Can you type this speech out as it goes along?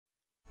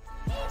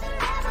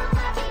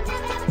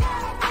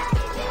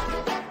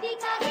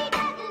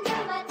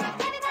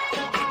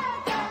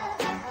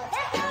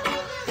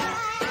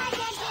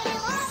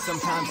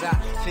Sometimes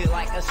I feel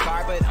like a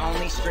star, but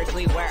only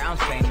strictly where I'm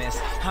famous.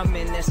 I'm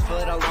in this for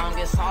the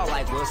longest haul,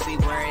 like we'll see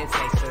where it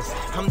takes us.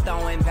 I'm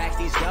throwing back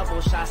these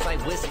double shots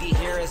like whiskey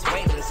here is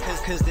weightless.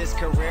 Cause this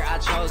career I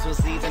chose was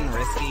even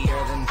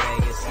riskier than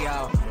Vegas,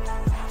 yo.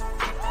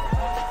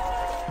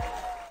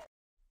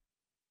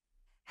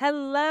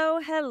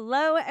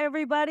 Hello,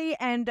 everybody,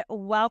 and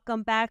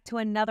welcome back to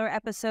another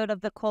episode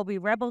of the Colby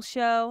Rebel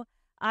Show.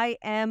 I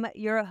am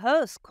your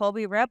host,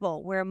 Colby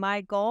Rebel, where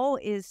my goal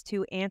is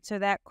to answer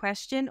that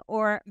question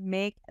or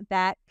make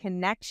that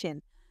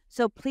connection.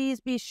 So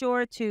please be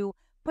sure to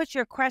put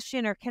your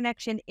question or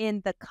connection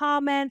in the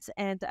comments,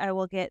 and I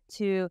will get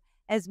to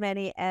as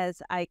many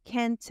as I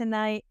can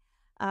tonight.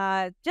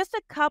 Just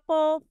a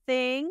couple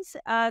things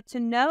to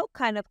note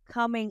kind of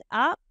coming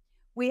up.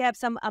 We have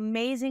some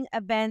amazing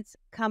events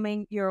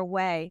coming your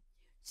way.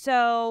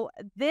 So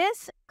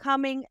this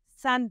coming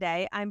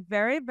Sunday, I'm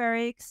very,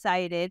 very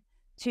excited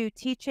to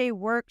teach a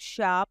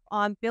workshop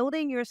on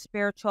building your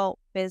spiritual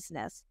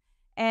business.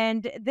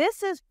 And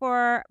this is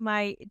for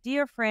my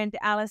dear friend,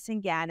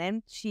 Allison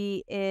Gannon.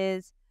 She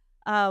is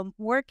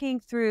working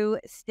through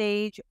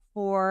stage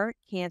 4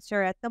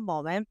 cancer at the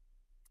moment.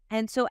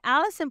 And so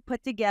Allison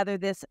put together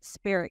this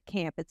spirit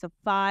camp. It's a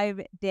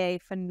 5-day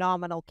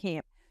phenomenal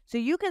camp. So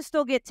you can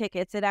still get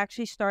tickets. It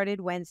actually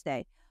started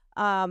Wednesday.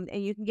 And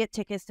you can get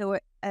tickets to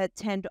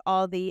attend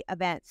all the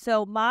events.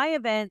 So my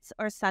events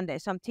are Sunday.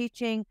 So I'm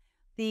teaching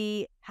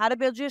the how to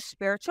build your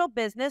spiritual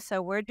business.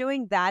 So we're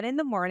doing that in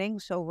the morning.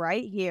 So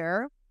right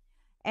here.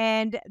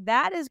 And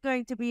that is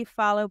going to be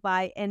followed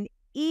by an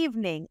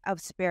evening of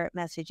spirit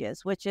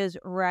messages, which is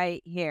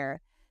right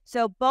here.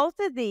 So both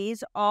of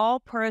these,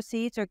 all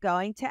proceeds are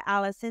going to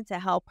Allison to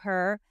help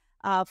her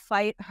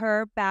fight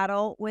her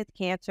battle with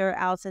cancer.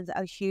 Allison's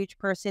a huge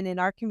person in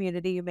our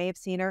community. You may have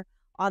seen her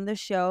on the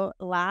show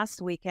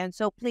last weekend.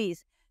 So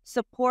please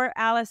support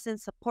Allison,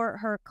 support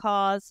her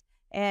cause,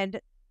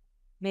 and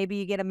maybe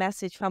you get a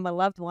message from a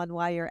loved one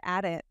while you're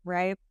at it,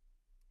 right?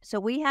 So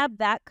we have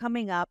that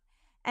coming up.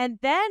 And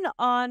then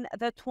on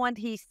the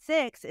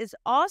 26th is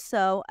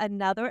also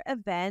another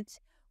event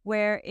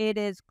where it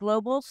is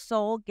Global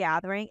Soul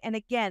Gathering. And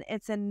again,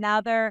 it's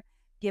another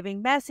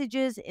giving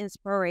messages,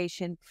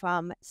 inspiration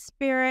from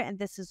spirit. And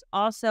this is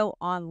also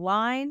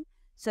online.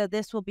 So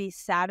this will be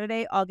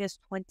Saturday,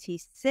 August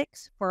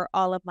 26th for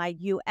all of my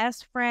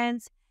U.S.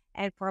 friends.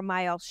 And for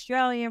my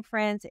Australian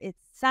friends,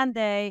 it's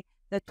Sunday,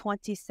 the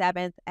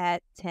 27th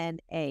at 10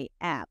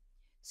 a.m.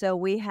 So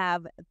we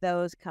have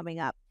those coming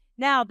up.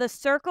 Now, the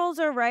circles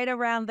are right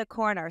around the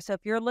corner. So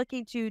if you're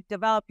looking to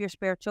develop your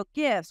spiritual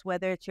gifts,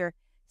 whether it's your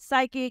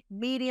psychic,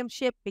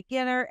 mediumship,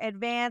 beginner,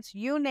 advanced,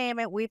 you name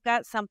it, we've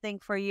got something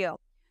for you.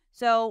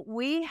 So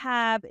we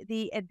have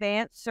the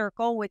Advanced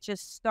Circle, which is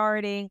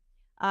starting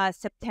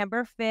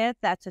September 5th.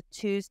 That's a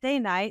Tuesday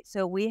night.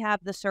 So we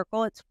have the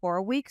circle. It's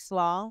 4 weeks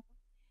long.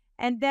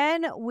 And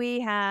then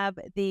we have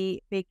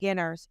the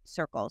Beginner's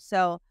Circle.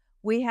 So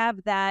we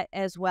have that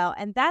as well.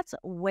 And that's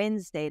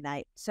Wednesday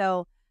night.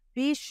 So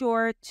be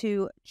sure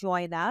to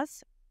join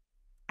us.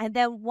 And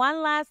then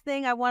one last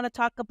thing I want to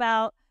talk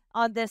about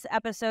on this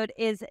episode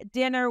is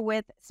Dinner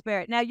with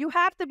Spirit. Now, you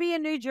have to be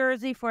in New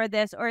Jersey for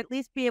this, or at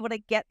least be able to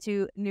get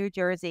to New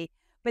Jersey.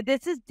 But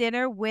this is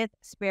Dinner with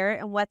Spirit.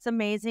 And what's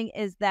amazing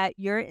is that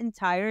your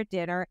entire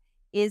dinner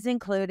is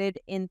included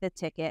in the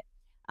ticket.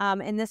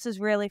 And this is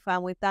really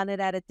fun. We've done it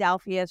at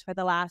Adelphia's for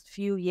the last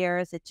few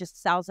years. It just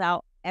sells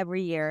out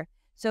every year.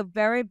 So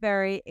very,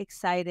 very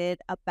excited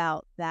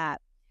about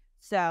that.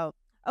 So,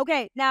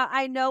 okay, now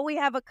I know we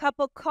have a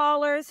couple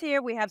callers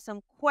here. We have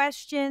some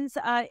questions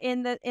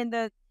in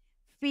the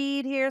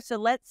feed here. So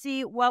let's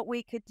see what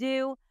we could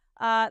do.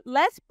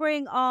 Let's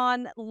bring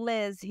on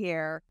Liz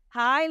here.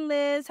 Hi,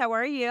 Liz. How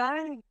are you?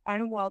 Hi,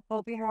 I'm well,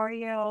 Colby. How are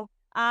you?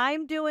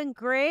 I'm doing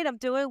great. I'm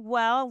doing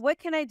well. What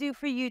can I do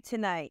for you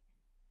tonight?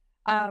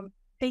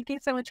 Thank you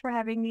so much for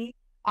having me.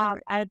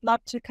 I'd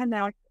love to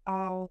connect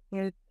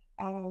with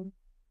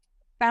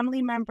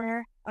family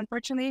member.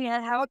 Unfortunately, I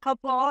have a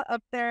couple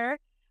up there.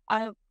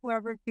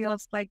 Whoever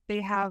feels like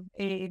they have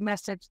a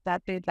message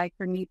that they'd like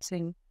for me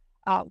to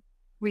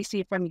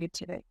receive from you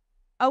today.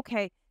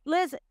 Okay,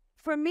 Liz,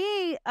 for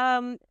me,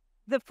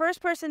 the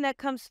first person that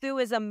comes through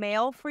is a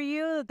male for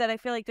you, that I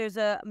feel like there's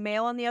a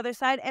male on the other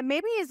side, and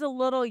maybe he's a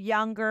little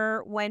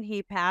younger when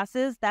he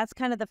passes. That's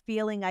kind of the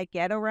feeling I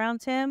get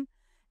around him.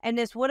 And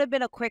this would have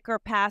been a quicker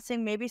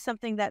passing, maybe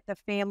something that the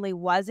family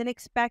wasn't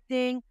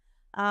expecting,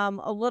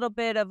 a little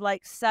bit of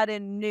like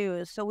sudden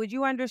news. So would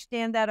you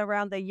understand that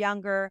around the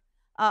younger,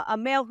 a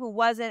male who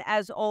wasn't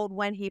as old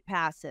when he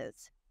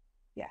passes?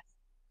 Yes.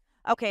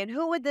 Okay, and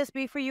who would this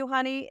be for you,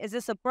 honey? Is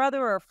this a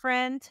brother or a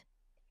friend?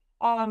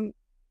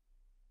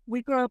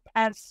 We grew up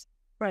as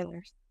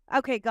brothers.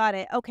 Okay, got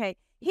it. Okay.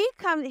 He's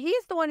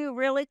the one who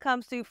really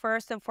comes through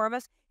first and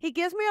foremost. He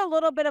gives me a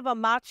little bit of a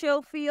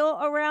macho feel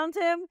around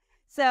him.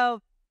 So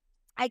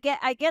I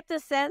get the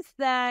sense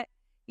that,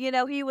 you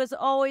know, he was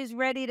always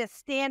ready to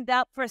stand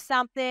up for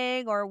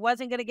something or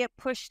wasn't going to get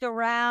pushed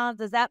around.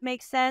 Does that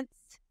make sense?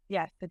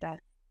 Yes, it does.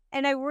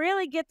 And I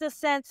really get the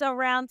sense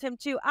around him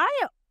too.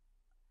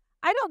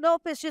 I don't know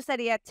if it's just that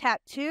he had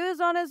tattoos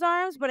on his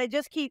arms, but I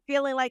just keep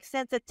feeling like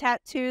sense of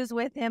tattoos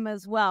with him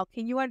as well.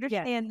 Can you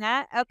understand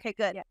that? Okay,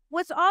 good. Yeah.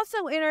 What's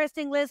also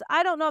interesting, Liz,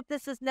 I don't know if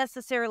this is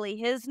necessarily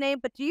his name,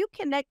 but do you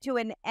connect to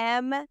an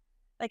M,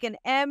 like an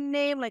M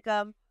name, like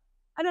I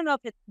don't know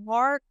if it's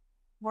Mark,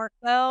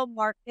 Markel,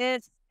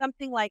 Marcus,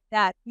 something like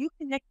that. Do you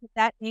connect with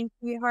that name,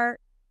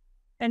 sweetheart?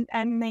 And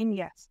name,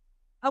 yes.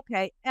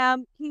 Okay.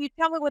 Can you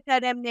tell me what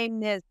that M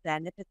name is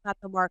then, if it's not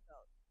the Marco?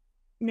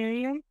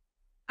 Miriam?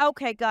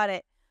 Okay, got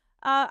it.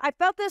 I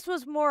felt this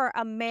was more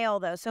a male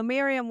though, so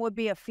Miriam would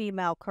be a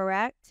female,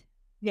 correct?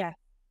 Yeah.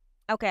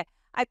 Okay.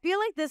 I feel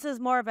like this is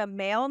more of a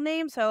male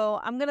name, so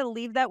I'm gonna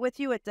leave that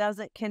with you. It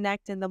doesn't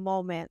connect in the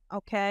moment,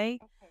 okay?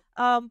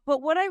 Okay.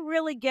 But what I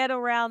really get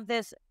around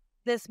this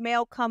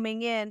male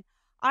coming in,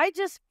 I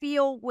just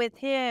feel with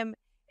him,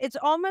 it's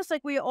almost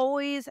like we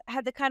always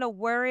had to kind of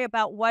worry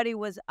about what he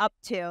was up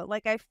to.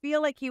 Like I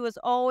feel like he was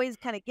always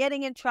kind of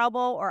getting in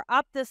trouble or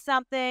up to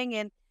something,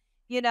 and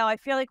I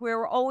feel like we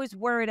were always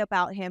worried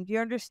about him. Do you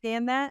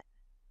understand that?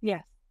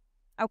 Yes.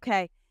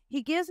 Okay.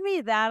 He gives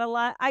me that a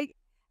lot.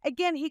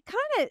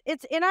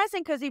 It's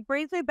interesting because he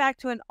brings me back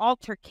to an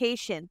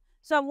altercation.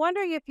 So I'm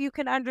wondering if you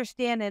can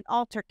understand an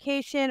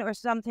altercation or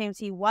sometimes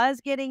he was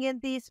getting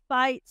in these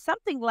fights,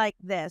 something like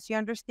this. You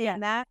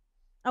understand that?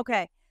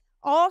 Okay.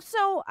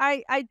 Also,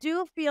 I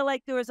do feel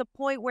like there was a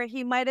point where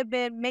he might have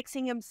been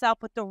mixing himself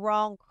with the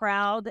wrong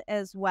crowd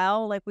as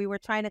well. Like we were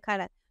trying to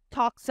kind of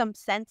talk some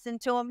sense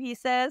into him, he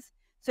says.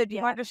 So do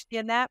you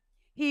understand that?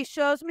 He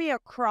shows me a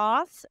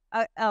cross,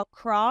 a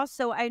cross.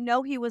 So I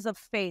know he was of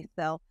faith,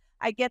 though.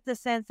 I get the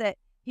sense that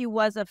he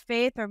was of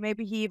faith, or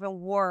maybe he even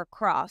wore a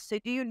cross. So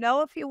do you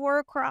know if he wore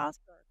a cross?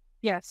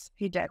 Yes,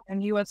 he did,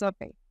 and he was of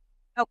faith.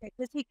 Okay,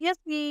 because he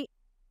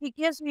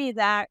gives me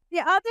that. The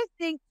other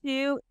thing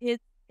too is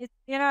it's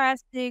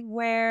interesting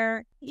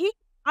where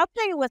I'll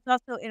tell you what's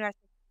also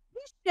interesting.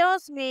 He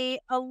shows me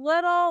a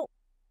little.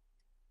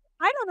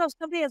 I don't know if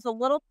somebody has a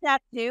little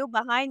tattoo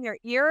behind their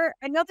ear.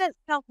 I know that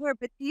sounds weird,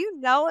 but do you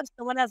know if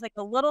someone has like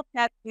a little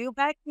tattoo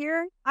back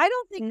here? I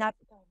don't think Not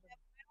I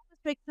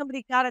don't think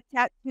somebody got a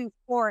tattoo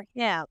for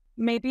him.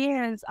 maybe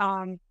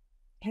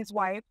his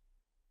wife.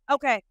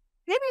 Okay.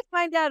 Maybe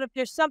find out if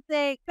there's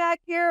something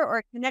back here or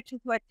a connection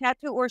to a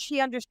tattoo, or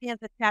she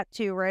understands the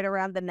tattoo right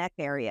around the neck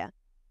area.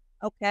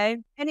 Okay.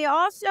 And he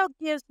also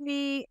gives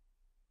me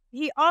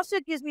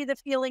the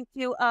feeling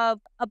too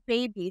of a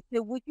baby.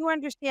 So would you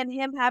understand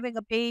him having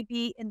a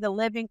baby in the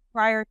living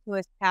prior to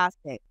his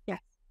passing? Yes.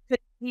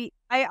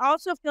 I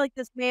also feel like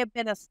this may have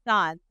been a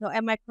son. So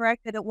am I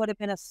correct that it would have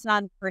been a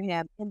son for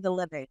him in the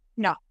living?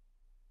 No.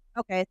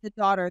 Okay, it's a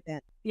daughter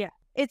then. Yeah.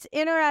 It's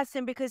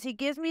interesting because he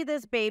gives me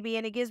this baby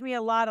and he gives me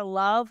a lot of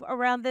love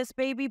around this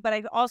baby, but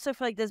I also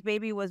feel like this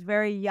baby was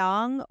very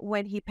young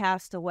when he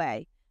passed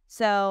away.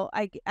 So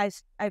I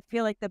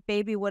feel like the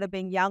baby would have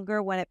been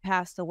younger when it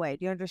passed away.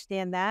 Do you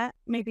understand that?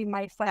 Maybe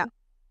my son.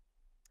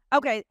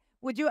 Okay.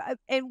 Would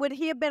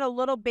he have been a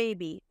little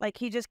baby? Like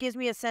he just gives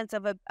me a sense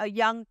of a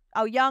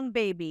young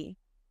baby.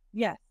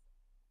 Yes.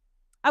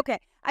 Okay.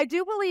 I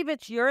do believe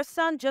it's your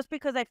son just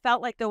because I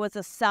felt like there was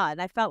a son.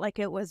 I felt like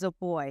it was a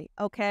boy.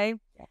 Okay.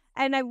 Yes.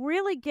 And I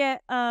really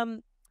get,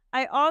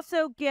 I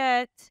also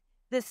get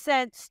the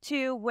sense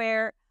too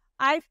where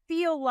I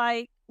feel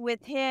like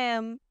with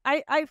him,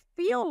 I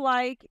feel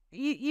like,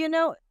 he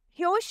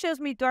always shows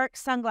me dark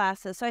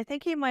sunglasses. So I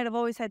think he might have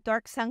always had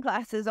dark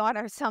sunglasses on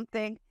or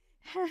something.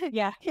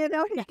 Yeah. He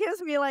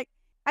gives me like,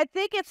 I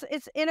think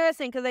it's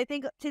interesting because I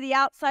think to the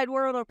outside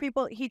world or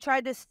people, he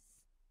tried to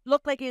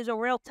look like he was a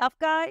real tough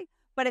guy.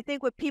 But I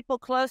think with people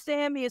close to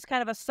him, he is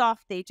kind of a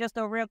softie, just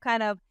a real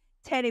kind of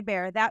teddy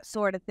bear, that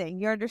sort of thing.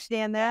 You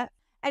understand that?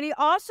 And he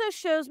also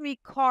shows me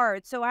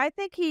cards. So I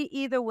think he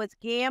either was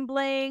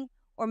gambling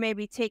or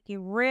maybe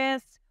taking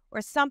risks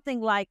or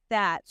something like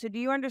that. So do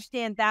you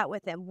understand that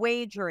with him?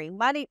 Wagering,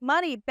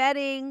 money,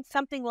 betting,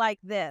 something like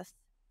this.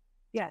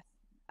 Yes.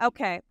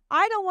 Okay.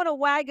 I don't want to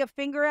wag a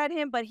finger at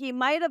him, but he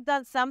might have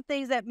done some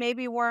things that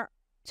maybe weren't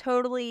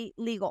totally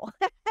legal.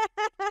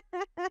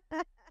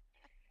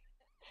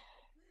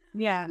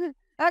 Yeah.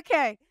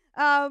 Okay.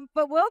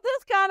 But we'll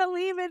just kind of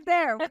leave it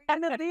there. We're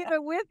gonna leave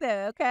it with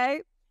it,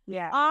 okay?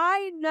 Yeah.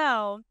 I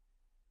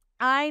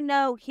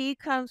know he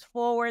comes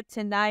forward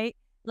tonight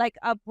like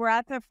a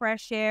breath of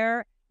fresh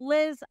air.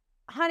 Liz,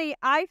 honey,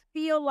 I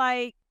feel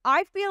like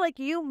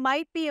you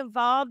might be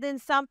involved in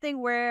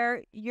something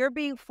where you're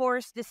being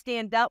forced to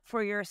stand up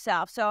for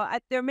yourself. So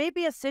there may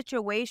be a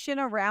situation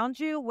around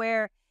you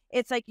where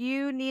it's like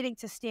you needing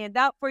to stand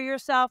up for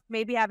yourself,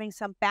 maybe having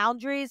some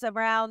boundaries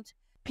around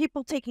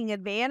people taking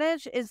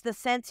advantage is the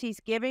sense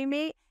he's giving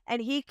me.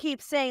 And he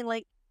keeps saying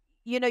like,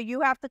 you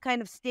have to kind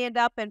of stand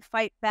up and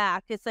fight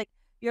back. It's like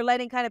you're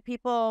letting kind of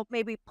people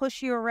maybe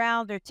push you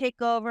around or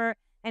take over.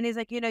 And he's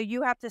like,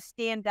 you have to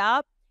stand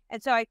up.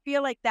 And so I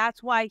feel like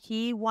that's why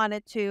he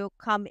wanted to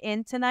come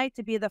in tonight,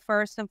 to be the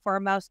first and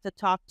foremost to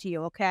talk to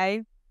you.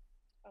 Okay.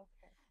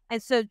 Okay.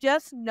 And so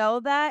just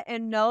know that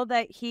and know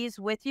that he's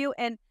with you.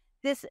 And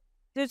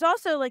there's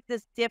also like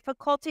this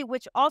difficulty,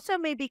 which also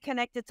may be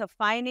connected to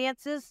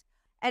finances.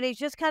 And he's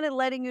just kind of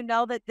letting you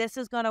know that this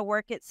is going to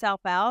work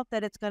itself out,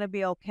 that it's going to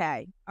be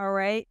okay. All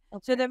right.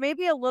 Okay. So there may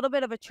be a little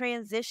bit of a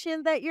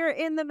transition that you're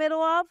in the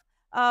middle of,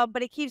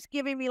 but he keeps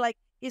giving me like,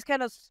 he's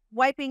kind of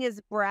wiping his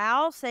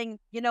brow saying,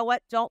 you know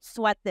what, don't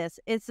sweat this.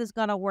 This is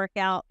going to work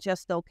out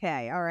just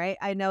okay. All right.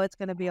 I know it's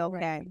going to be All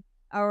okay. right.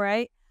 All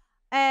right.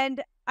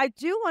 And I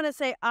do want to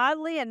say,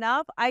 oddly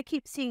enough, I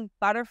keep seeing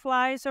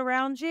butterflies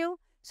around you.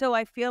 So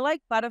I feel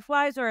like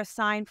butterflies are a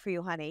sign for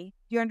you, honey.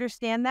 Do you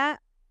understand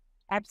that?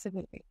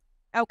 Absolutely.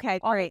 Okay,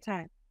 All great. the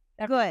time.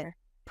 Good. Everywhere.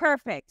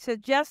 Perfect. So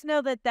just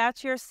know that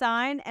that's your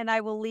sign, and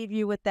I will leave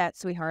you with that,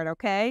 sweetheart,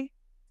 okay?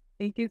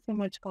 Thank you so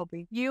much,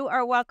 Colby. You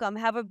are welcome.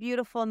 Have a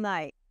beautiful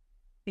night.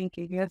 Thank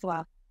you. You as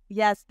well.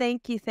 Yes,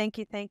 thank you, thank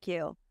you, thank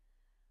you.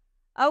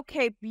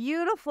 Okay,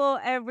 beautiful,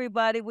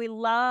 everybody. We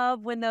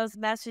love when those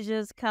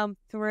messages come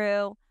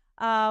through.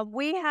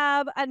 We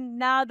have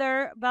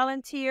another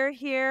volunteer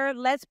here.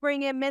 Let's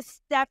bring in Miss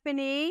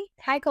Stephanie.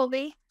 Hi,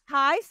 Colby.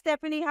 Hi,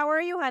 Stephanie. How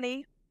are you,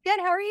 honey? Good.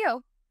 How are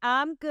you?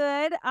 I'm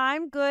good.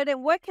 I'm good.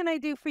 And what can I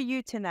do for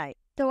you tonight?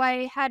 So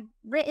I had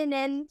written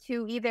in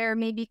to either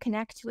maybe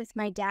connect with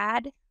my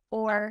dad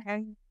or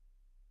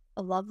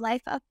a love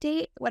life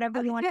update,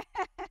 whatever you want.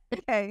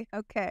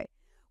 Okay.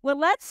 Well,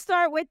 let's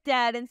start with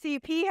Dad and see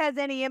if he has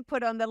any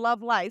input on the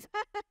love life.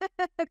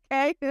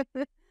 Okay.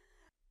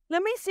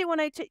 Let me see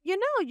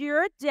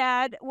your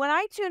dad, when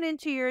I tune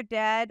into your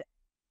dad,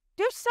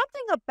 there's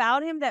something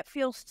about him that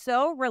feels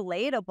so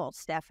relatable,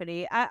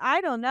 Stephanie.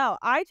 I don't know.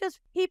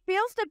 He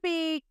feels to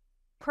be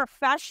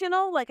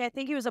professional. Like, I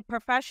think he was a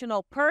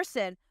professional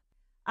person.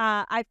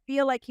 I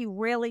feel like he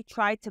really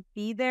tried to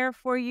be there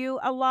for you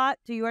a lot.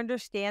 Do you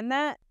understand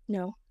that?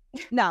 No.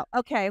 No.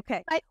 Okay.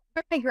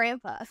 My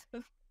grandpa.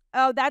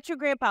 Oh, that's your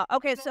grandpa.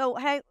 Okay. So,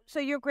 hey, so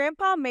your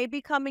grandpa may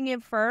be coming in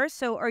first.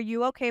 So are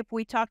you okay if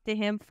we talk to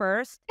him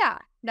first? Yeah.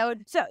 No.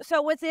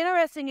 So what's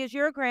interesting is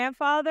your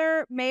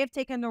grandfather may have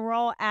taken the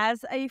role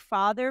as a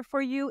father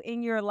for you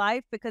in your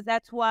life, because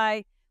that's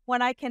why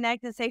when I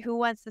connect and say, who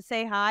wants to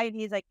say hi? And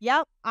he's like,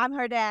 yep, I'm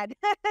her dad.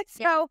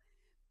 So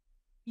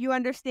you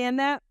understand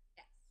that?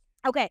 Yes.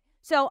 Okay.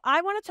 So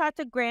I want to talk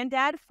to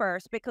granddad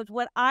first, because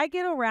what I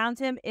get around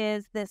him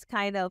is this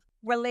kind of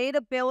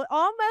relatability,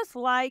 almost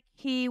like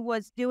he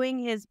was doing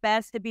his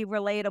best to be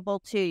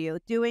relatable to you,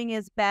 doing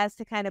his best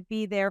to kind of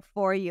be there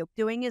for you,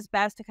 doing his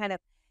best to kind of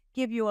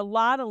give you a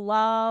lot of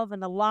love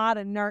and a lot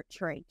of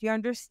nurturing. Do you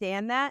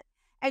understand that?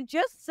 And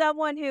just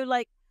someone who,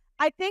 like,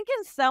 I think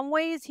in some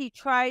ways he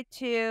tried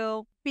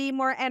to be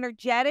more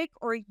energetic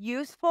or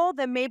useful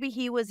than maybe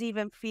he was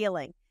even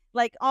feeling.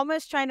 Like,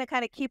 almost trying to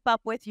kind of keep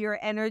up with your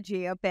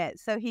energy a bit.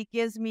 So he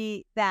gives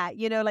me that,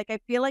 like, I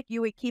feel like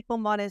you would keep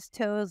him on his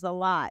toes a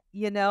lot,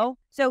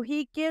 So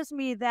he gives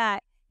me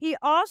that. He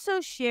also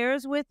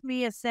shares with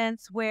me a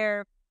sense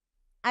where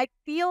I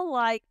feel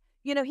like,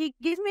 he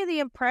gives me the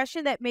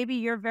impression that maybe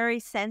you're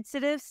very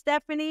sensitive,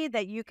 Stephanie,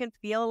 that you can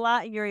feel a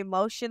lot and you're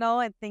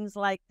emotional and things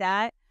like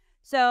that.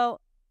 So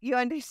you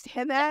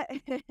understand that?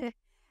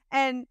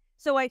 And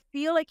so I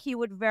feel like he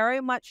would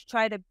very much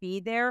try to be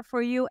there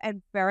for you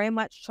and very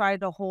much try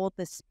to hold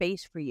the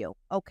space for you.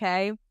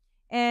 Okay.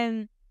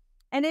 And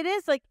it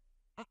is like,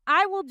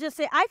 I will just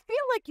say, I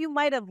feel like you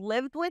might have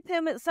lived with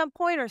him at some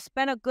point or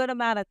spent a good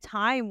amount of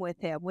time with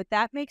him. Would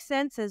that make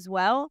sense as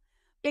well?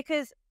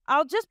 Because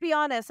I'll just be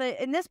honest,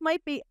 and this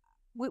might be,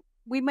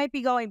 we might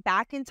be going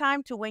back in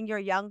time to when you're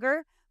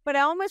younger, but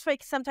I almost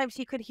like sometimes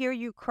he could hear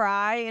you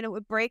cry and it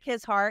would break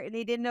his heart and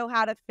he didn't know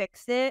how to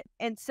fix it.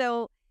 And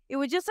so it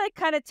would just like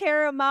kind of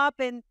tear him up.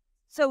 And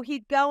so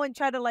he'd go and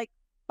try to like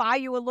buy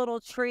you a little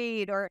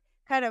treat or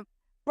kind of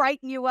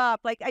brighten you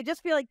up. Like, I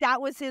just feel like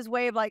that was his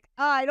way of like,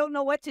 I don't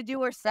know what to do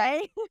or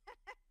say.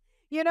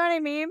 You know what I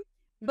mean?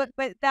 But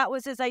that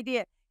was his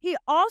idea. He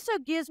also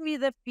gives me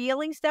the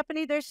feeling,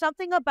 Stephanie, there's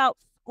something about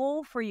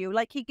school for you.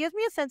 Like, he gives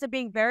me a sense of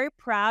being very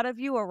proud of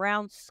you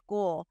around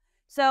school.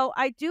 So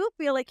I do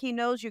feel like he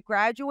knows you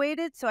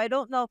graduated. So I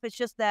don't know if it's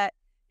just that,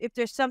 if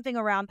there's something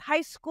around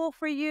high school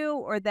for you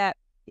or that,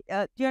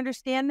 do you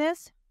understand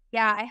this?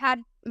 Yeah. I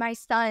had my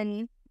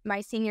son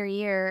my senior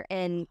year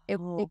and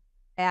I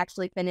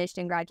actually finished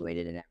and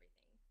graduated and everything.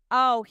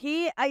 Oh,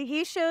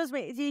 he shows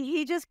me,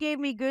 he just gave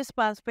me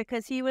goosebumps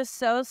because he was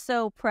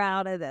so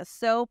proud of this,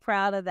 so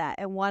proud of that,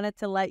 and wanted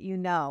to let you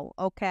know,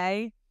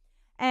 okay?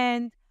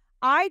 And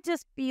I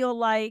just feel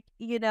like,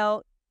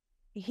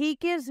 he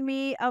gives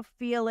me a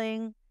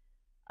feeling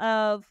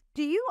of,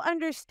 do you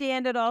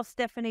understand at all,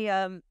 Stephanie?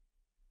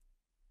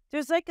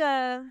 There's like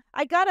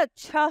I got a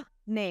Cha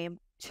name,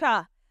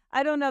 Cha.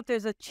 I don't know if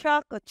there's a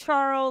Chuck, a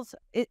Charles,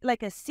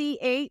 like a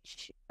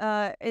CH.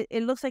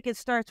 It looks like it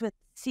starts with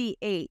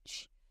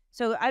CH.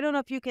 So I don't know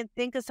if you can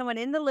think of someone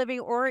in the living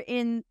or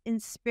in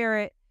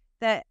spirit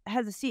that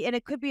has a C, and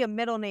it could be a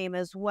middle name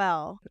as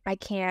well. I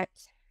can't.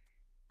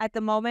 At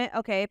the moment?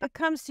 Okay, if it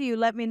comes to you,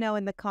 let me know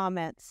in the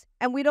comments.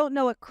 And we don't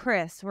know a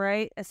Chris,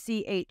 right? A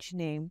CH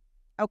name.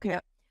 Okay.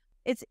 Yep.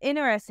 It's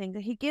interesting.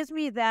 He gives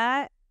me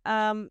that.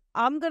 I'm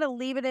going to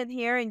leave it in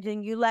here and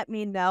then you let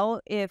me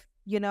know if,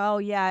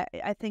 yeah,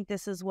 I think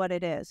this is what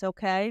it is,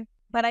 okay?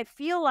 But I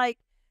feel like,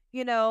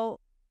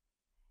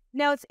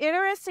 Now it's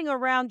interesting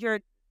around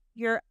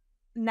your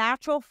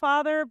natural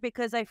father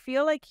because I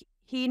feel like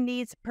he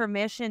needs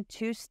permission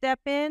to step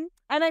in.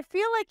 And I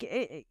feel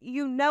like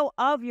you know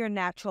of your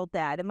natural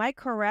dad. Am I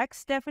correct,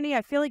 Stephanie?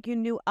 I feel like you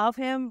knew of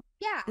him.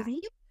 Yeah, Is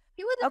he?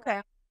 he was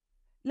Okay.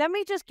 Let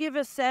me just give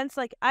a sense.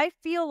 Like, I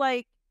feel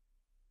like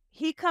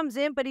he comes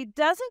in, but he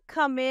doesn't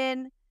come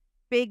in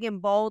big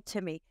and bold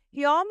to me.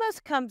 He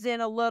almost comes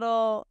in a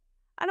little,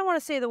 I don't want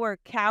to say the word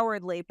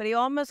cowardly, but he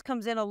almost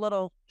comes in a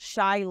little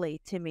shyly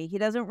to me. He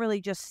doesn't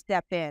really just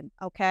step in,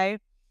 okay?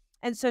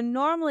 And so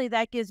normally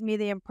that gives me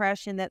the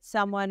impression that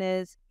someone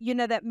is,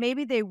 that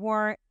maybe they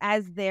weren't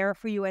as there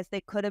for you as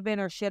they could have been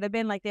or should have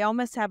been. Like they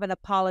almost have an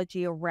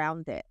apology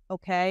around it,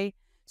 okay?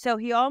 So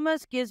he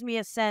almost gives me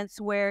a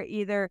sense where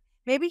either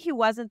maybe he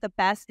wasn't the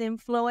best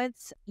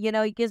influence. He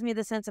gives me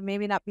the sense of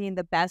maybe not being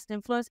the best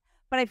influence,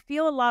 but I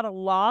feel a lot of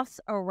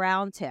loss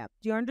around him.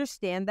 Do you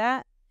understand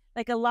that?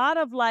 Like a lot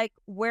of like,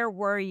 where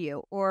were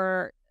you?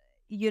 Or,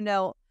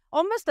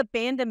 almost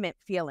abandonment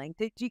feeling.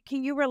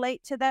 Can you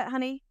relate to that,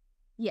 honey?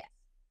 Yes.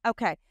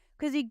 Okay.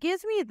 Because he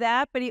gives me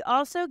that, but he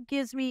also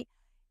gives me,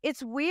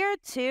 it's weird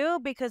too,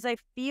 because I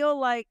feel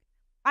like,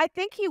 I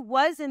think he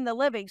was in the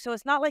living. So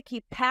it's not like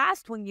he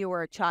passed when you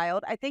were a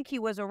child. I think he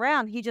was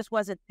around. He just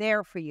wasn't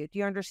there for you. Do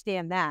you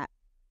understand that?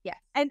 Yes.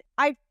 And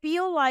I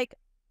feel like,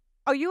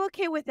 are you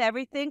okay with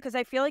everything? Because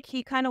I feel like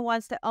he kind of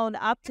wants to own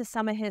up to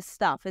some of his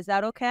stuff. Is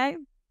that okay?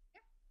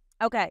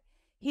 Yeah. Okay.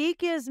 He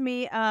gives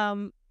me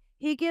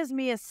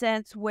a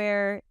sense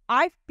where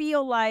I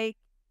feel like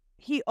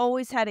he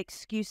always had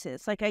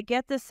excuses. Like I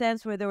get the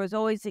sense where there was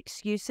always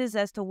excuses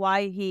as to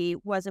why he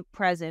wasn't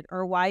present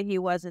or why he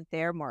wasn't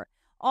there more.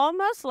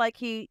 Almost like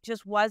he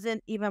just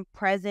wasn't even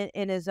present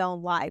in his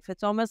own life.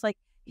 It's almost like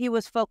he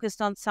was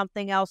focused on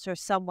something else or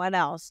someone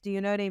else. Do you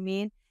know what I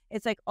mean?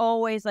 It's like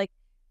always like,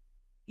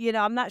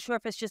 I'm not sure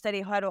if it's just that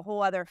he had a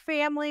whole other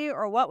family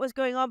or what was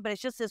going on, but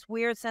it's just this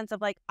weird sense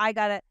of like, I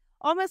gotta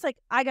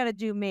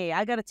do me.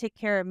 I gotta take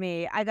care of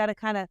me. I gotta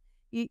kind of,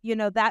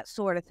 that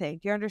sort of thing.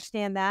 Do you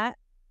understand that?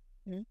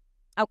 Mm-hmm.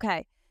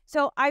 Okay.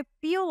 So I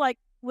feel like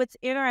what's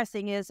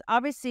interesting is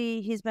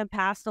obviously he's been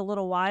passed a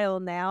little while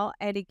now,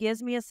 and it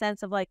gives me a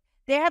sense of like,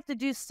 they have to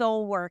do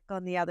soul work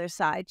on the other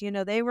side.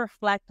 They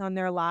reflect on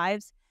their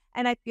lives.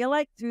 And I feel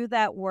like through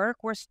that work,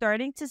 we're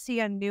starting to see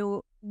a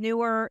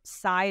newer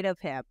side of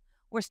him.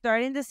 We're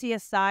starting to see a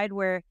side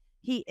where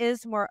he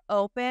is more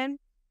open.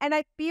 And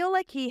I feel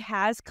like he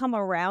has come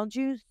around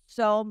you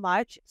so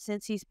much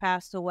since he's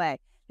passed away,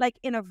 like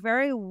in a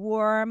very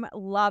warm,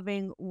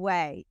 loving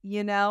way,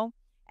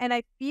 And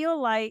I feel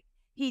like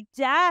he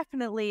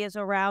definitely is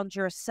around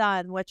your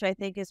son, which I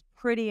think is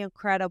pretty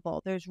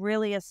incredible. There's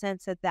really a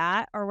sense of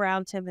that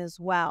around him as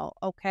well,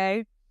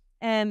 okay?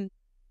 And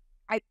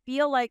I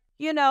feel like,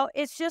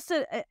 it's just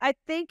I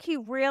think he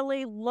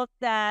really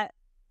looked at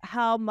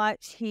how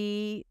much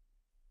he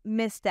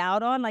missed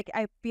out on. Like,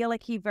 I feel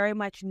like he very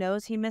much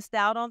knows he missed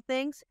out on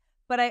things,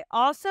 but I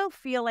also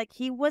feel like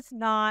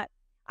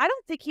I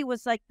don't think he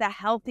was like the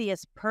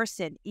healthiest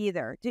person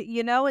either.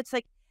 It's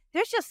like,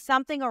 there's just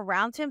something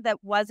around him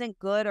that wasn't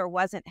good or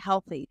wasn't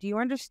healthy. Do you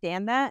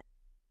understand that?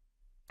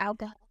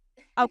 Alcohol.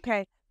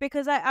 Okay.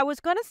 Because I was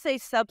going to say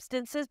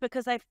substances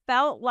because I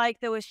felt like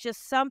there was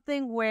just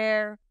something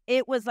where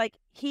it was like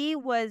he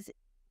was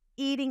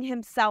eating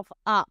himself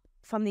up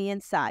from the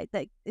inside.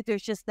 That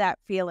there's just that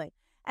feeling.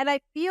 And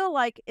I feel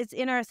like it's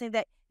interesting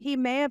that he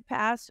may have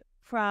passed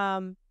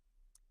from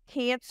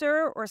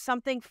cancer or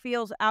something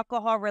feels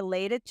alcohol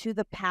related to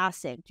the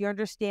passing. Do you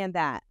understand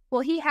that?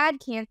 Well, he had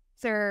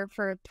cancer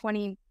for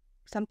 20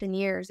 something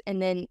years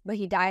but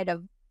he died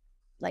of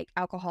like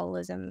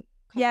alcoholism.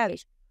 Yeah,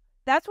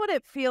 that's what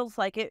it feels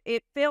like.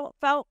 It felt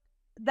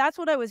that's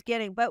what I was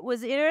getting. But it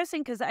was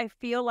interesting because I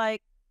feel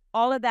like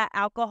all of that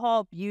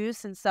alcohol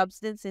abuse and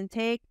substance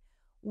intake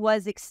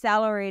was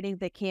accelerating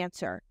the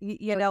cancer,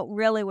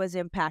 really was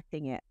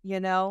impacting it,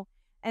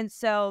 And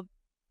so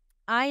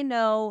I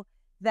know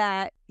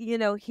that,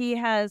 he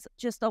has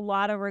just a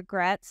lot of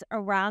regrets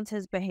around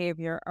his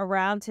behavior,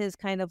 around his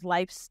kind of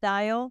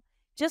lifestyle,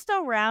 just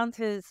around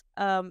his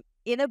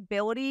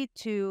inability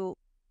to,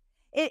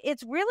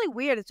 it's really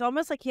weird. It's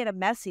almost like he had a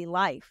messy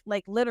life,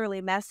 like literally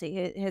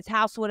messy. His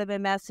house would have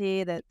been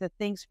messy, the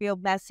things feel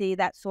messy,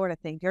 that sort of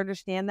thing. Do you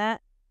understand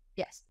that?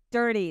 Yes.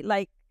 Dirty,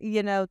 like,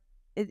 he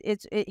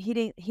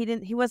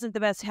wasn't the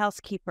best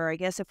housekeeper, I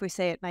guess, if we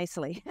say it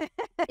nicely.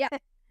 Yeah.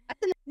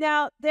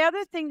 Now, the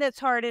other thing that's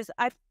hard is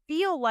I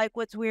feel like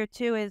what's weird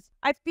too is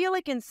I feel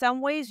like in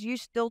some ways you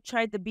still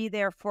tried to be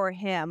there for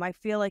him. I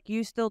feel like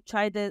you still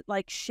tried to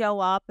like show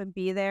up and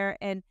be there.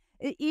 And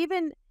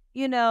even,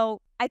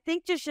 I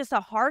think there's just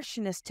a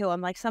harshness to him.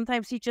 Like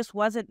sometimes he just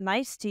wasn't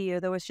nice to you.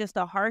 There was just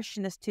a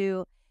harshness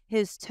to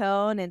his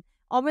tone and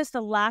almost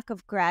a lack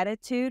of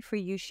gratitude for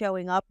you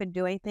showing up and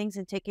doing things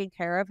and taking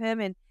care of him.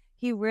 And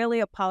he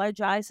really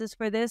apologizes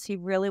for this. He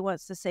really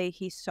wants to say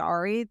he's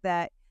sorry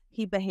that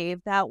he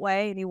behaved that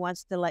way, and he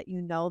wants to let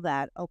you know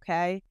that,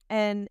 okay?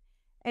 And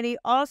he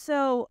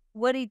also,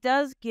 what he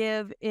does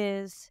give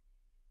is,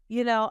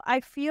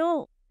 I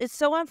feel it's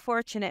so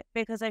unfortunate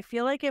because I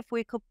feel like if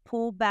we could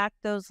pull back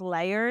those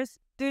layers,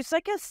 there's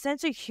like a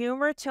sense of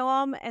humor to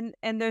him,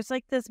 and there's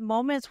like this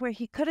moments where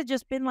he could have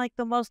just been like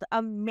the most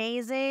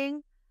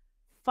amazing,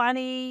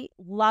 funny,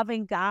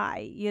 loving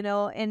guy,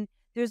 and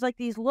there's like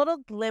these little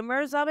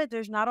glimmers of it.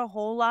 There's not a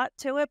whole lot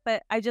to it,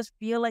 but I just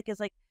feel like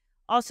it's like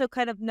also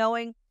kind of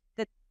knowing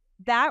that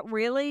that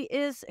really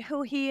is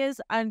who he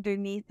is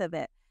underneath of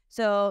it.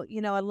 So,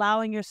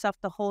 allowing yourself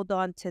to hold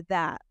on to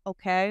that.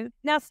 Okay.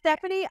 Now,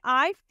 Stephanie,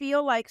 I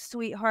feel like,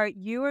 sweetheart,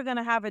 you are going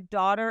to have a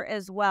daughter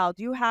as well.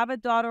 Do you have a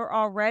daughter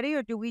already,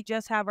 or do we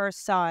just have our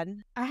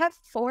son? I have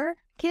 4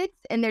 kids,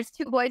 and there's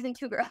 2 boys and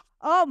 2 girls.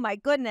 Oh, my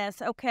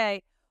goodness.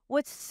 Okay.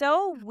 What's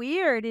so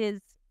weird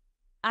is,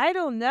 I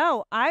don't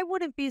know. I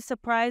wouldn't be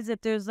surprised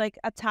if there's like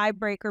a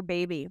tiebreaker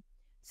baby.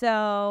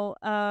 So,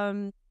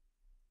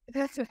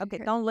 okay,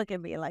 don't look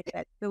at me like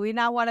that. Do we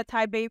not want a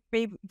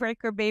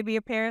tiebreaker baby,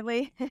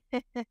 apparently?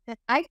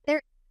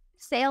 They're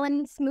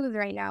sailing smooth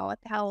right now with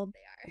how old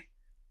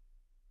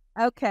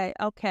they are.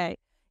 Okay.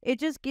 It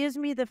just gives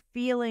me the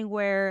feeling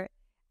where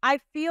I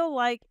feel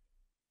like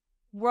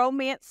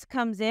romance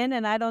comes in,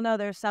 and I don't know,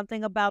 there's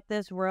something about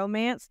this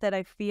romance that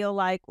I feel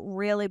like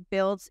really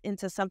builds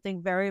into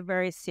something very,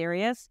 very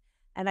serious.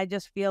 And I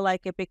just feel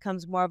like it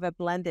becomes more of a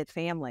blended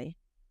family.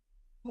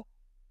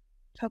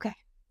 Okay.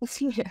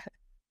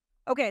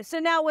 Okay, so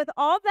now with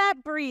all that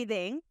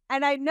breathing,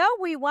 and I know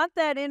we want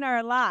that in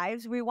our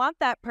lives, we want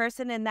that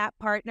person and that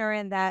partner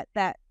and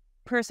that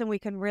person we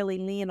can really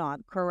lean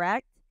on,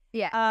 correct?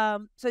 Yeah.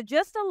 So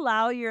just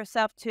allow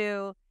yourself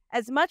to,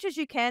 as much as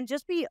you can,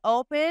 just be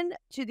open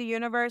to the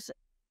universe,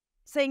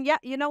 saying, yeah,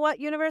 you know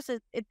what, universe,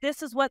 if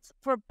this is what's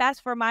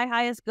best for my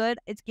highest good,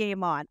 it's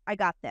game on. I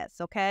got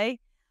this, okay?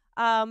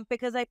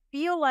 Because I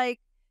feel like,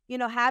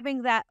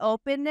 having that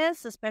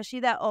openness, especially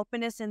that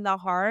openness in the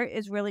heart,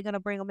 is really going to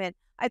bring them in.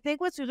 I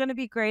think what's going to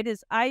be great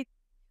is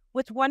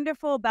what's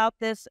wonderful about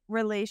this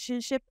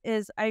relationship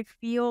is I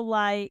feel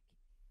like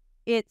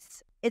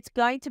it's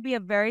going to be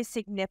a very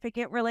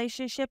significant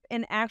relationship,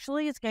 and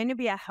actually it's going to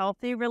be a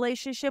healthy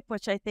relationship,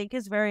 which I think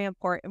is very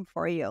important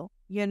for you.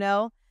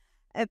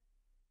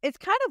 It's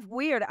kind of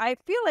weird. I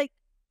feel like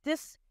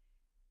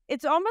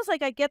it's almost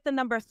like I get the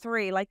number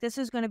 3, like this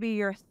is going to be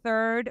your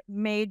 3rd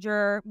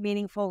major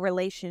meaningful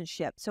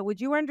relationship. So would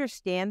you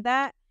understand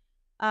that?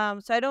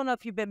 So I don't know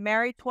if you've been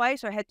married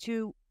twice or had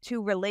two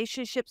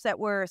relationships that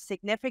were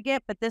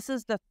significant, but this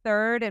is the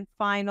 3rd and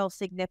final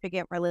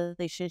significant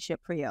relationship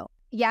for you.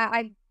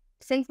 Yeah,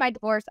 since my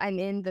divorce, I'm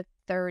in the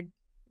 3rd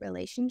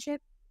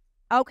relationship.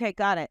 Okay,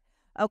 got it.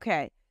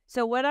 Okay.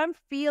 So what I'm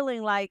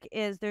feeling like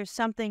is there's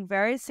something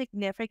very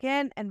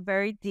significant and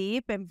very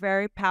deep and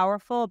very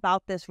powerful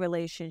about this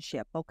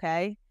relationship,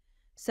 okay?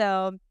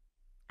 So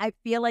I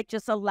feel like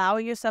just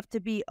allowing yourself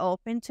to be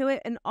open to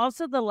it. And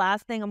also the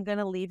last thing I'm going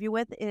to leave you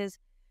with is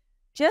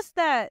just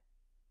that,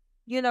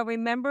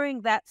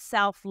 remembering that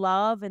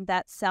self-love and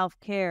that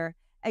self-care.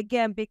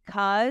 Again,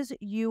 because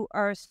you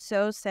are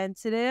so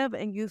sensitive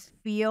and you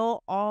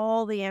feel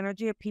all the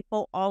energy of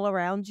people all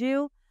around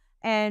you,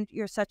 and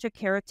you're such a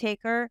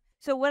caretaker.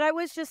 So what I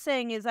was just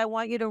saying is I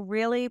want you to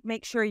really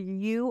make sure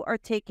you are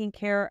taking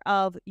care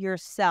of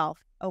yourself,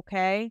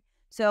 okay?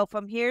 So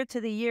from here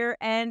to the year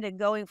end and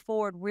going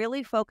forward,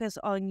 really focus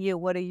on you.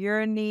 What are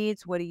your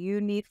needs? What do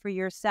you need for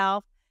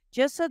yourself?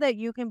 Just so that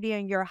you can be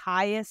in your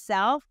highest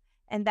self.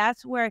 And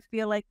that's where I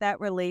feel like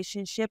that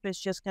relationship is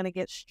just going to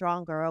get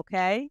stronger,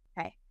 okay?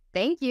 Okay.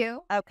 Thank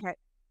you. Okay.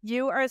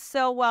 You are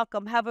so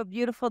welcome. Have a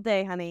beautiful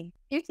day, honey.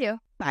 You too.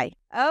 Bye.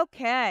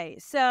 Okay.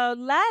 So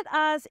let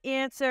us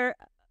answer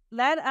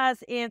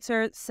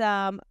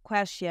some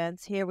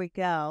questions. Here we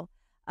go.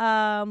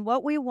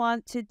 What we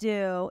want to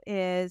do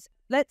is,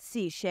 let's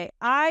see, Shay.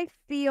 I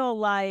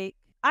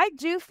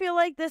do feel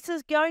like this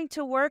is going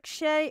to work,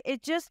 Shay.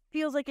 It just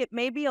feels like it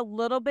may be a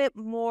little bit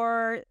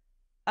more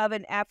of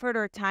an effort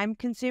or time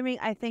consuming,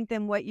 I think,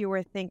 than what you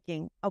were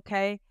thinking.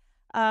 Okay.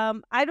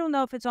 I don't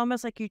know if it's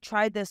almost like you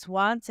tried this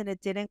once and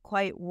it didn't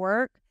quite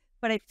work,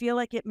 but I feel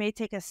like it may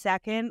take a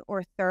 2nd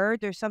or 3rd.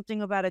 There's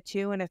something about a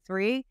 2 and a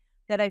 3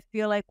 that I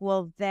feel like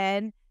will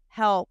then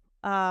help.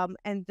 But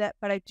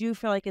I do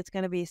feel like it's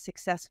going to be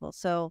successful.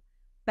 So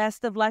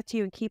best of luck to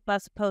you and keep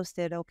us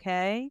posted.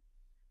 Okay.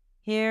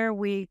 Here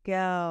we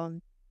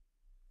go.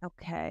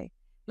 Okay.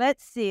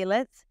 Let's see.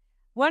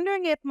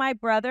 Wondering if my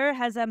brother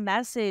has a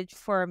message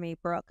for me,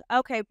 Brooke.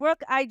 Okay,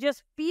 Brooke, I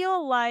just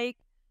feel like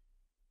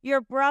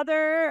your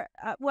brother,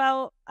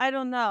 I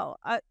don't know.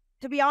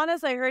 To be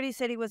honest, I heard he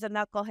said he was a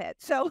knucklehead.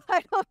 So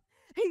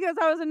he goes,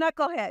 I was a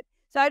knucklehead.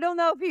 So I don't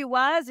know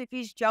if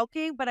he's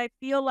joking, but I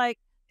feel like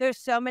there's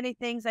so many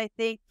things I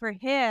think for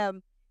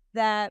him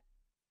that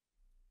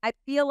I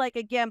feel like,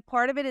 again,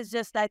 part of it is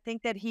just, I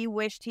think that he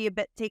wished he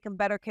had taken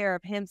better care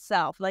of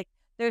himself. Like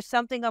there's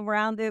something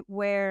around it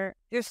where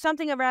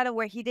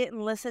he didn't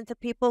listen to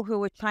people who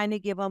were trying to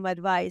give him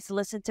advice,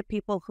 listen to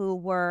people who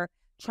were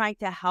trying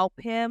to help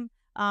him.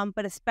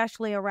 But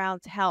especially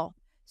around health.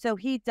 So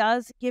he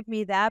does give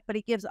me that, but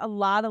he gives a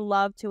lot of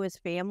love to his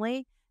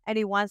family. And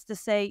he wants to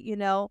say,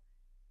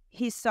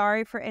 he's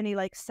sorry for any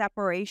like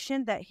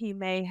separation that he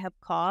may have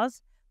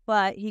caused,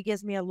 but he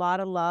gives me a lot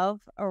of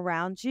love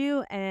around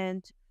you.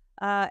 And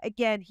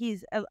again,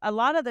 he's a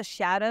lot of the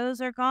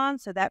shadows are gone,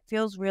 so that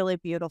feels really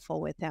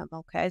beautiful with him.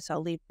 Okay, so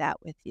I'll leave that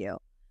with you.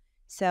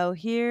 So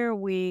here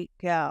we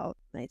go.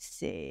 Let's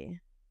see.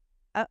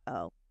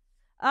 Uh-oh.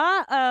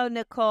 Uh-oh,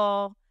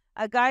 Nicole.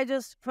 A guy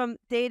just from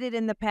dated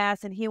in the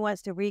past and he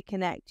wants to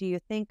reconnect. Do you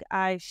think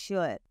I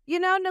should? You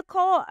know,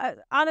 Nicole,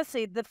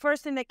 honestly, the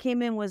first thing that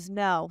came in was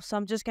no. So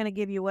I'm just going to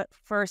give you what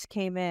first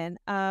came in.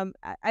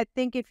 I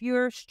think if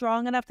you're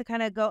strong enough to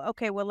kind of go,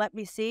 okay, well, let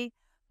me see.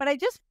 But I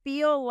just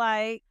feel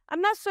like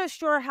I'm not so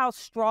sure how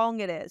strong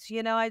it is.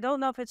 You know, I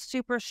don't know if it's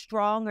super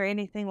strong or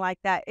anything like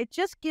that. It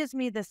just gives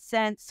me the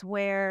sense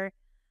where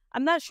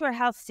I'm not sure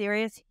how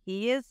serious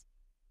he is.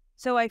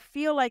 So I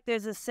feel like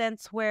there's a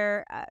sense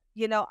where,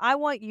 you know, I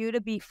want you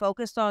to be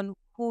focused on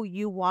who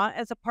you want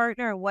as a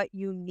partner and what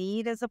you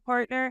need as a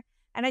partner.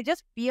 And I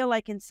just feel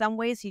like in some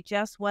ways he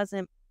just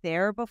wasn't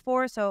there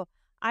before. So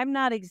I'm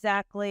not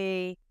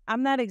exactly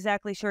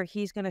sure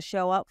he's going to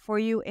show up for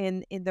you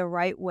in the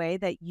right way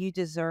that you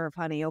deserve,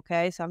 honey.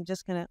 Okay. So I'm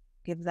just going to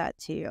give that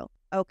to you.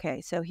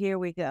 Okay. So here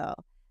we go.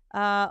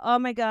 Oh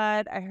my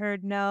God, I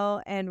heard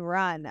no and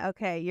run.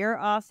 Okay, you're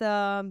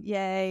awesome.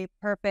 Yay,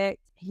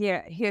 perfect.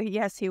 Here,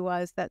 yes, he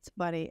was. That's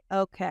funny.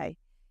 Okay,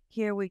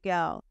 here we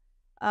go.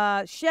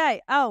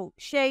 Shay. Oh,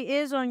 Shay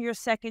is on your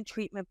second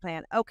treatment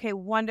plan. Okay,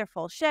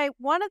 wonderful. Shay,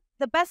 one of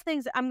the best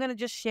things I'm going to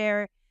just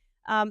share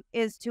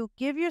is to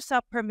give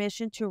yourself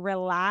permission to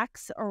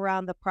relax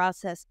around the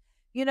process.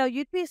 You know,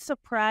 you'd be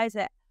surprised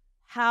at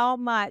how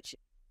much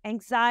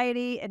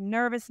anxiety and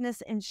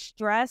nervousness and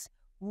stress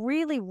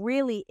really,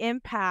 really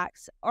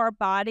impacts our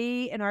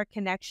body and our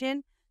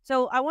connection.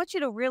 So I want you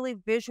to really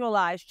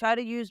visualize, try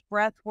to use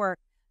breath work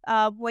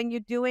when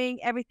you're doing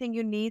everything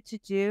you need to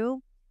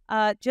do.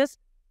 Just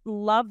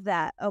love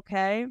that,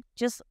 okay?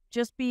 Just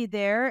be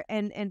there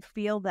and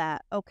feel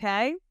that,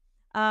 okay?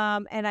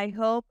 And I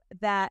hope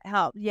that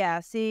helped. Yeah,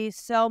 see,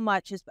 so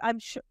much is I'm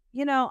sure,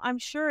 you know, I'm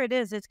sure it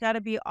is. It's got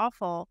to be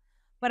awful.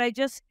 But I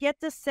just get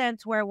the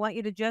sense where I want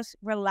you to just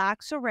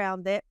relax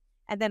around it.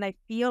 And then I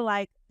feel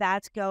like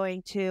that's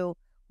going to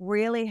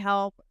really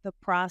help the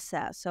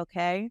process,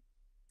 okay?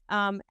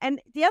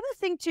 And the other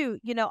thing too,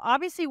 you know,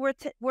 obviously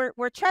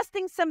we're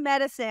trusting some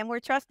medicine, we're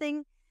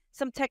trusting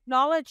some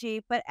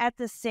technology, but at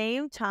the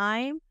same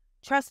time,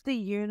 trust the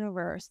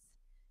universe.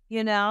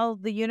 You know,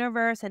 the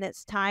universe and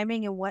its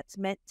timing and what's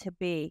meant to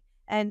be,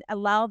 and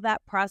allow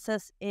that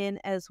process in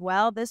as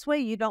well. This way,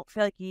 you don't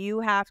feel like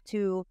you have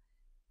to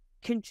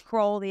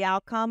control the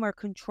outcome or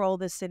control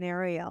the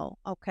scenario,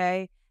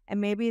 okay? And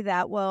maybe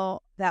that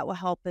will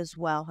help as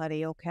well,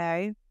 honey,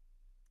 okay?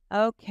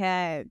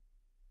 Okay.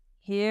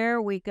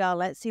 Here we go.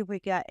 Let's see if we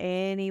got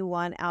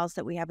anyone else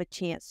that we have a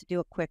chance to do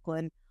a quick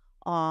one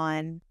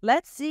on.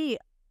 Let's see.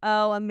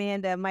 Oh,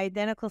 Amanda, my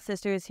identical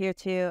sister is here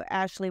too.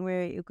 Ashley,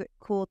 we're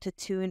cool to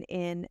tune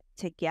in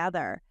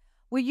together.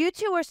 Well, you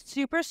two are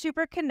super,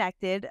 super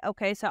connected.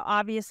 Okay, so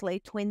obviously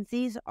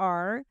twinsies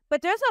are,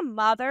 but there's a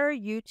mother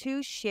you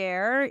two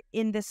share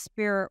in the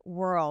spirit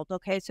world.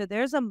 Okay, so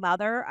there's a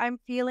mother I'm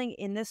feeling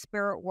in the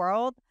spirit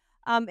world.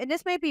 And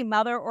this may be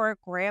mother or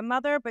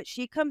grandmother, but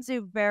she comes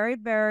in very,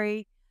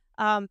 very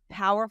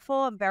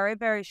powerful and very,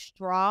 very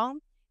strong.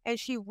 And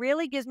she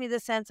really gives me the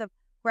sense of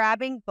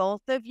grabbing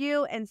both of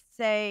you and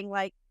saying,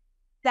 like,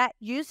 that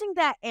using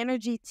that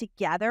energy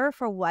together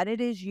for what it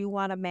is you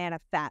want to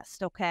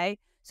manifest. Okay.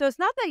 So it's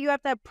not that you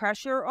have to have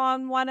pressure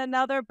on one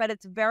another, but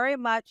it's very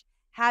much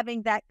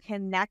having that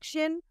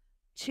connection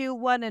to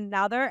one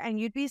another. And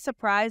you'd be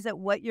surprised at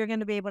what you're going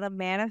to be able to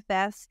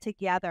manifest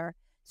together.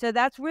 So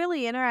that's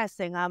really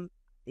interesting.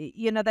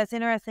 You know, that's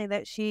interesting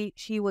that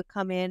she would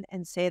come in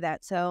and say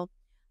that. So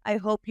I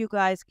hope you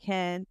guys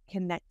can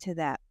connect to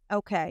that.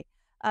 Okay.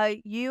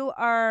 You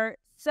are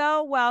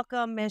so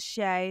welcome, Miss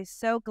Shay.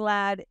 So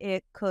glad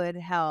it could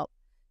help.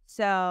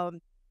 So,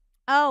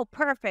 oh,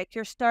 perfect.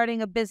 You're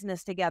starting a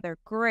business together.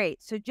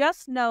 Great. So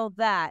just know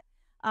that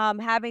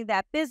having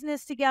that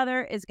business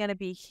together is going to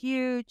be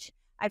huge.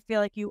 I feel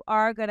like you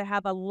are going to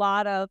have a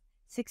lot of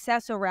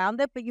success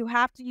around it, but you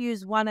have to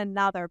use one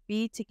another,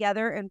 be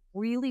together, and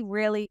really,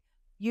 really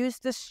use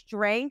the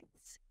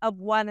strengths of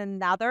one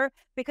another,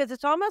 because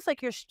it's almost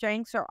like your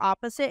strengths are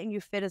opposite and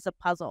you fit as a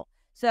puzzle.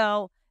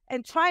 So,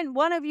 and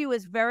one of you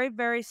is very,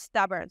 very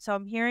stubborn. So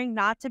I'm hearing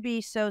not to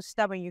be so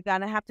stubborn. You're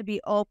going to have to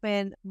be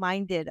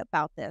open-minded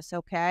about this,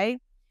 okay?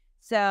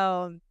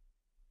 So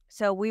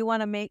we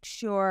want to make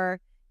sure,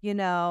 you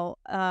know,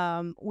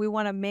 we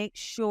want to make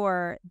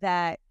sure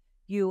that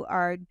you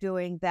are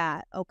doing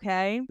that,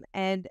 okay?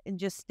 And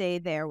just stay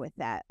there with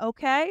that,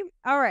 okay?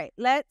 All right,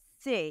 let's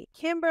see.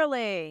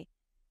 Kimberly,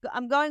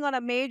 I'm going on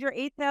a major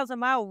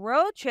 8,000-mile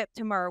road trip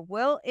tomorrow.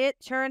 Will it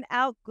turn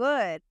out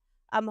good?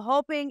 I'm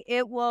hoping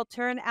it will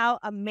turn out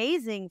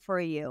amazing for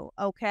you,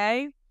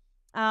 okay?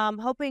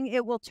 Hoping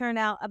it will turn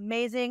out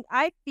amazing.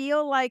 I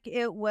feel like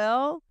it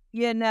will,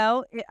 you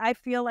know. I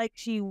feel like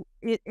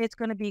it's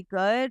going to be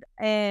good.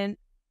 And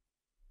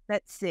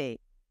let's see.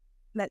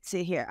 let's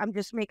see here. I'm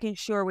just making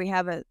sure we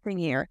have a thing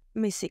here.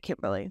 Let me see,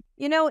 Kimberly.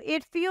 You know,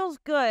 it feels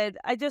good.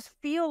 I just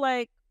feel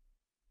like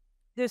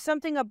there's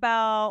something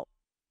about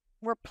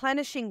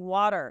replenishing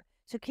water.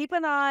 So keep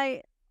an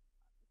eye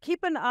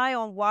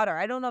on water.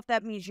 I don't know if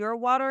that means your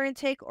water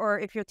intake or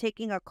if you're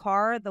taking a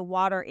car, the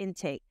water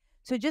intake.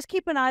 So just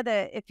keep an eye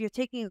that if you're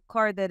taking a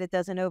car that it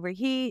doesn't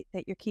overheat,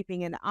 that you're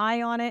keeping an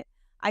eye on it.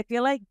 I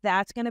feel like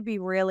that's going to be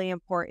really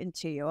important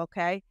to you,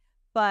 okay?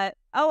 But,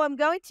 oh, I'm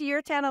going to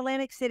your town,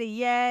 Atlantic City.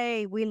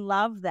 Yay, we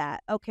love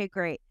that. Okay,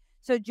 great.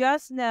 So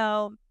just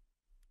know,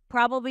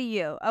 probably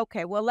you.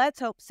 Okay, well, let's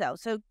hope so.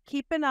 So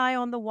keep an eye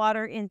on the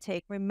water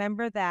intake.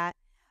 Remember that.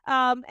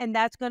 And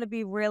that's going to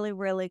be really,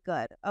 really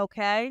good,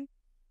 okay?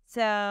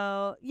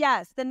 So,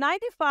 yes, the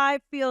 95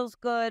 feels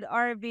good,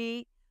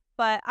 RV,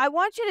 but I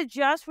want you to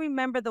just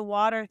remember the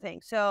water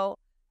thing. So,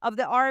 of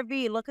the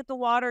RV, look at the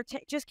water.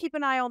 Just keep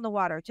an eye on the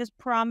water. Just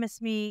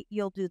promise me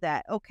you'll do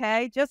that,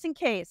 okay? Just in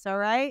case, all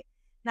right?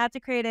 Not to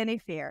create any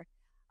fear.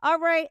 All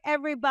right,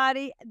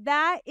 everybody,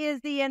 that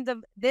is the end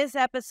of this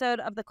episode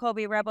of the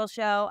Colby Rebel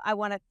Show. I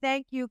want to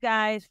thank you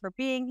guys for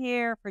being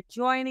here, for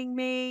joining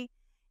me.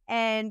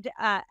 And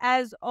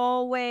as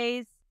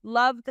always,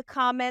 love the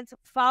comments.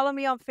 Follow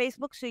me on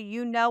Facebook so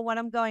you know when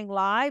I'm going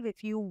live.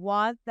 If you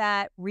want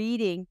that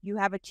reading, you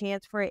have a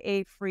chance for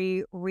a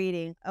free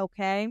reading,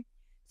 okay?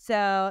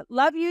 So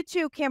love you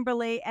too,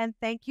 Kimberly, and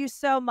thank you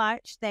so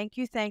much. Thank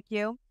you, thank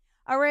you.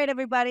 All right,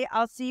 everybody,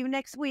 I'll see you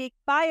next week.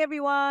 Bye,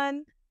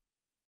 everyone.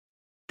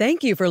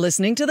 Thank you for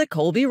listening to the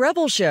Colby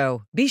Rebel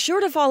Show. Be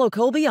sure to follow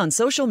Colby on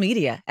social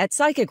media at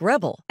Psychic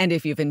Rebel. And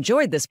if you've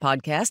enjoyed this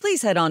podcast,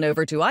 please head on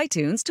over to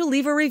iTunes to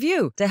leave a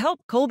review to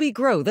help Colby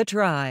grow the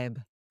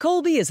tribe.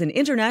 Colby is an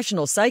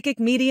international psychic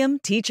medium,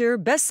 teacher,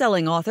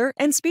 best-selling author,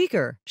 and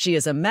speaker. She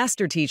is a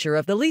master teacher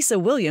of the Lisa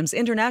Williams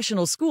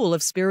International School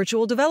of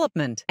Spiritual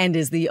Development and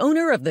is the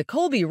owner of the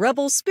Colby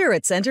Rebel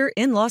Spirit Center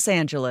in Los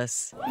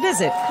Angeles.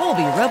 Visit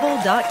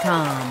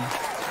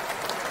colbyrebel.com.